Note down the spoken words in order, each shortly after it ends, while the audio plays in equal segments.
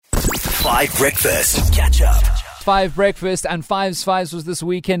5 Breakfast. Catch up. 5 Breakfast and Fives was this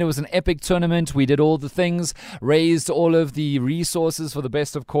weekend. It was an epic tournament. We did all the things, raised all of the resources for the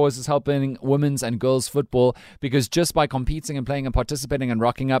best of causes, helping women's and girls football, because just by competing and playing and participating and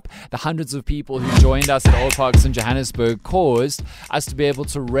rocking up, the hundreds of people who joined us at All Parks in Johannesburg caused us to be able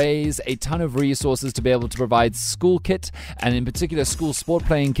to raise a ton of resources to be able to provide school kit, and in particular school sport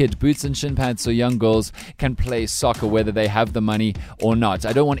playing kit, boots and shin pads, so young girls can play soccer whether they have the money or not.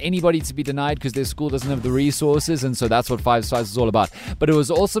 I don't want anybody to be denied because their school doesn't have the resources, and so that's what Fives is all about. But it was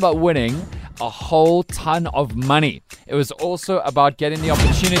also about winning a whole ton of money. It was also about getting the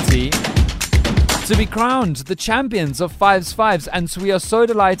opportunity to be crowned the champions of Fives. And so we are so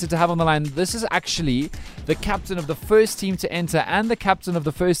delighted to have on the line. This is actually the captain of the first team to enter and the captain of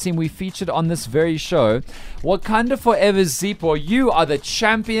the first team we featured on this very show. Wakanda Forever Zipho, you are the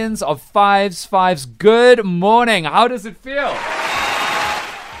champions of Fives. Good morning. How does it feel?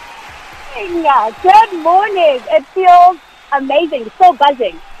 Yeah, good morning. It feels amazing. So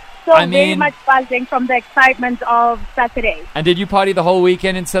buzzing. Very much buzzing from the excitement of Saturday. And did you party the whole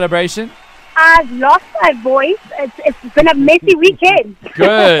weekend in celebration? I've lost my voice. It's been a messy weekend.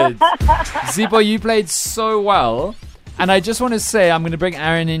 Good. Zipho, you played so well. And I just want to say, I'm going to bring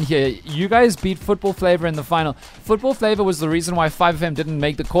Aaron in here. You guys beat Football Flavor in the final. Football Flavor was the reason why 5FM didn't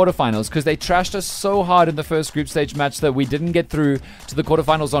make the quarterfinals, because they trashed us so hard in the first group stage match that we didn't get through to the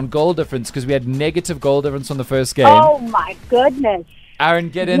quarterfinals on goal difference because we had negative goal difference on the first game. Oh my goodness. Aaron,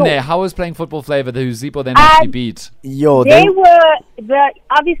 get in there. How was playing Football Flavor, who Zipho then actually beat? They were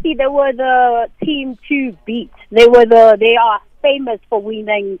the team to beat. They are famous for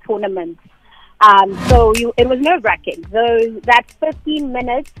winning tournaments. It was nerve-wracking. That 15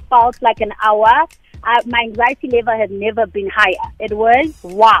 minutes felt like an hour. My anxiety level had never been higher. It was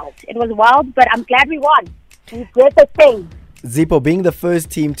wild, but I'm glad we won. We did the thing. Zipho, being the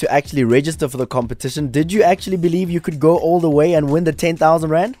first team to actually register for the competition, did you actually believe you could go all the way and win the 10,000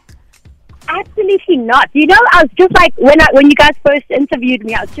 Rand? Absolutely not. You know, I was just like, when you guys first interviewed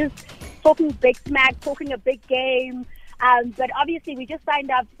me, I was just talking big smack, talking a big game. But obviously, we just signed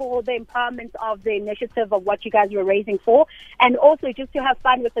up for the empowerment of the initiative of what you guys were raising for, and also just to have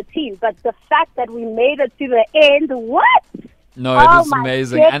fun with the team. But the fact that we made it to the end, what? No, it was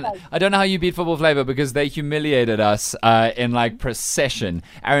amazing. Goodness. And I don't know how you beat Football Flavor because they humiliated us in like procession.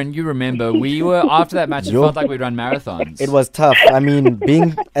 Aaron, you remember, we were, after that match, it felt like we'd run marathons. It was tough. I mean,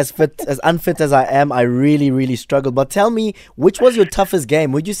 being as unfit as I am, I really, really struggled. But tell me, which was your toughest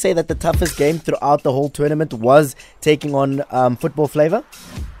game? Would you say that the toughest game throughout the whole tournament was taking on Football Flavor?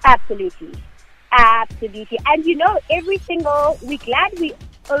 Absolutely. And you know, we're glad we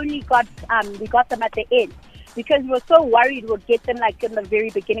only got them at the end, because we were so worried we'd get them like in the very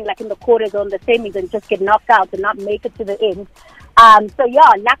beginning, like in the quarters or in the semis, and just get knocked out and not make it to the end.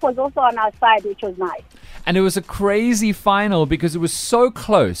 Luck was also on our side, which was nice. And it was a crazy final because it was so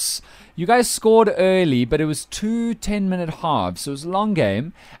close. You guys scored early, but it was 2 10-minute halves. So it was a long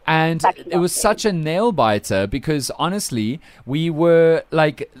game. And it was such a nail-biter because, honestly, we were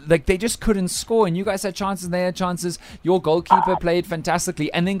like they just couldn't score. And you guys had chances and they had chances. Your goalkeeper played fantastically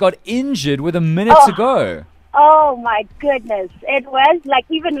and then got injured with a minute to go. Oh, my goodness. It was like,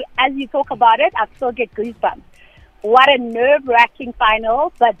 even as you talk about it, I still get goosebumps. What a nerve-wracking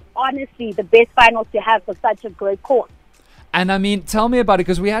final, but honestly, the best finals to have for such a great cause. And I mean, tell me about it,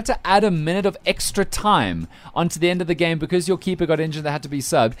 because we had to add a minute of extra time onto the end of the game because your keeper got injured, they had to be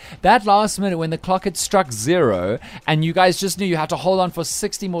subbed. That last minute when the clock had struck 0 and you guys just knew you had to hold on for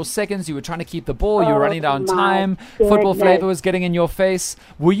 60 more seconds, you were trying to keep the ball, you were running down time, Football Flavor was getting in your face.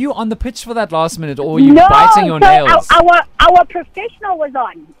 Were you on the pitch for that last minute, or were you biting your nails? Our professional was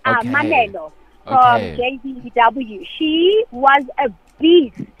on, Manelo from JVW. She was a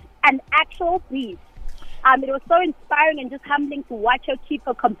beast, an actual beast. It was so inspiring and just humbling to watch her keep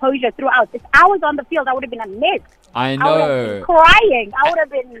her composure throughout. If I was on the field, I would have been a mess. I know. I would have been crying. I would have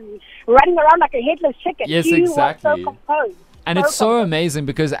been running around like a headless chicken. Yes, she exactly. was so composed. And it's so amazing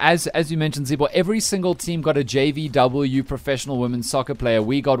because, as you mentioned, Zipho, every single team got a JVW professional women's soccer player.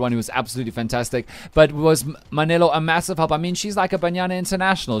 We got one who was absolutely fantastic. But was Manelo a massive help? I mean, she's like a Banyana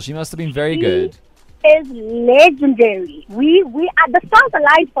International. She must have been very good. She is legendary. The stars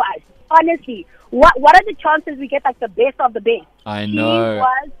aligned for us, honestly. What are the chances we get like the best of the best? I know. She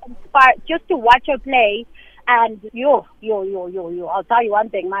was inspired just to watch her play. And I'll tell you one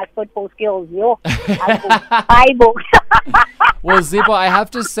thing, my football skills, Bible. Well, Zipho, I have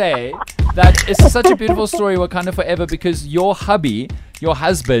to say that it's such a beautiful story, Wakanda Forever, because your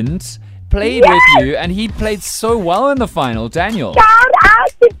husband, played with you, and he played so well in the final, Daniel. Shout out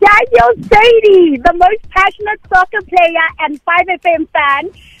to Daniel Sadie, the most passionate soccer player and 5FM fan.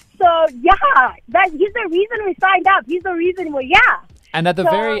 So he's the reason we signed up. He's the reason we're And at the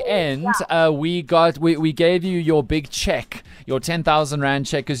very end, we gave you your big check, your 10,000 Rand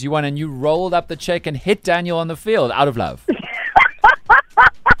check, because you won, and you rolled up the check and hit Daniel on the field out of love.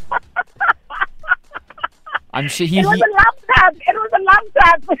 I'm sure It was a love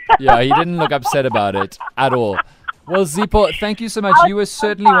tap. Yeah, he didn't look upset about it at all. Well, Zipho, thank you so much. You were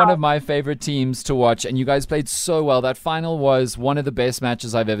certainly one of my favorite teams to watch, and you guys played so well. That final was one of the best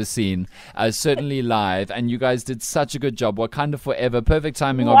matches I've ever seen, certainly live, and you guys did such a good job. Wakanda Forever, perfect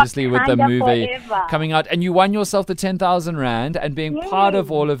timing, obviously, with the movie coming out, and you won yourself the 10,000 Rand, and being part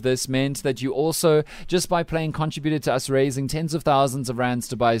of all of this meant that you also, just by playing, contributed to us raising tens of thousands of rands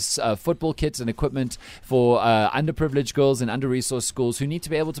to buy football kits and equipment for underprivileged girls in under-resourced schools who need to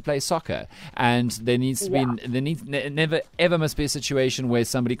be able to play soccer, and there needs to be never ever must be a situation where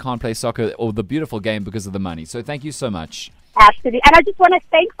somebody can't play soccer or the beautiful game because of the money. So thank you so much. Absolutely. And I just want to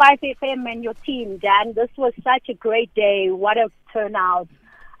thank 5FM and your team, Dan. This was such a great day. What a turnout.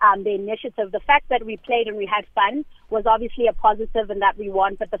 The initiative, the fact that we played and we had fun was obviously a positive and that we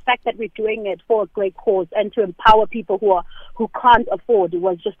won, but the fact that we're doing it for a great cause and to empower people who can't afford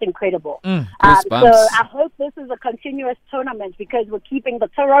was just incredible. So I hope this is a continuous tournament because we're keeping the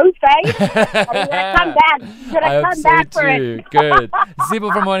trophy. And we're going to come back. We're going to come back for it. Good.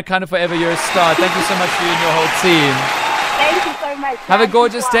 Zipho from Wakanda Forever, you're a star. Thank you so much for you and your whole team. Thank you so much. Have a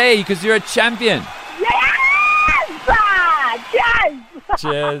gorgeous day because you're a champion. Yes!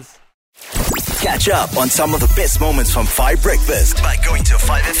 Cheers. Catch up on some of the best moments from 5 Breakfast by going to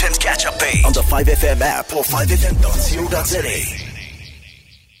 5FM's catch-up page on the 5FM app or 5FM.co.za.